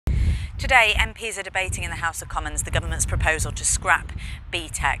Today, MPs are debating in the House of Commons the government's proposal to scrap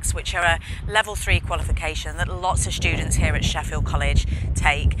BTECs, which are a level 3 qualification that lots of students here at Sheffield College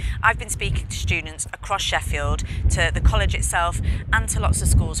take. I've been speaking to students across Sheffield, to the college itself, and to lots of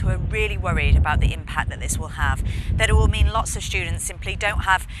schools who are really worried about the impact that this will have. That it will mean lots of students simply don't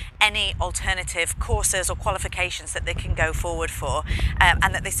have any alternative courses or qualifications that they can go forward for,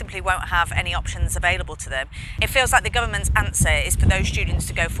 and that they simply won't have any options available to them. It feels like the government's answer is for those students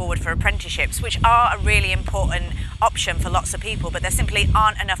to go forward for apprenticeships, which are a really important option for lots of people, but there simply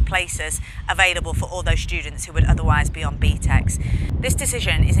aren't enough places available for all those students who would otherwise be on BTECs. This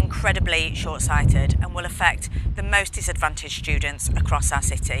decision is incredibly short-sighted and will affect the most disadvantaged students across our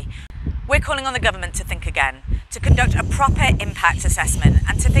city. We're calling on the government to think again, to conduct a proper impact assessment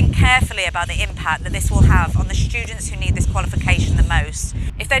and to think carefully about the impact that this will have on the students who need this qualification the most.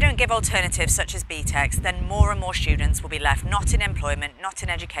 If they don't give alternatives such as BTECs, then more and more students will be left not in employment, not in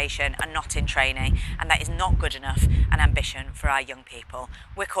education and not in training, and that is not good enough an ambition for our young people.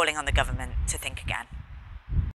 We're calling on the government to think again.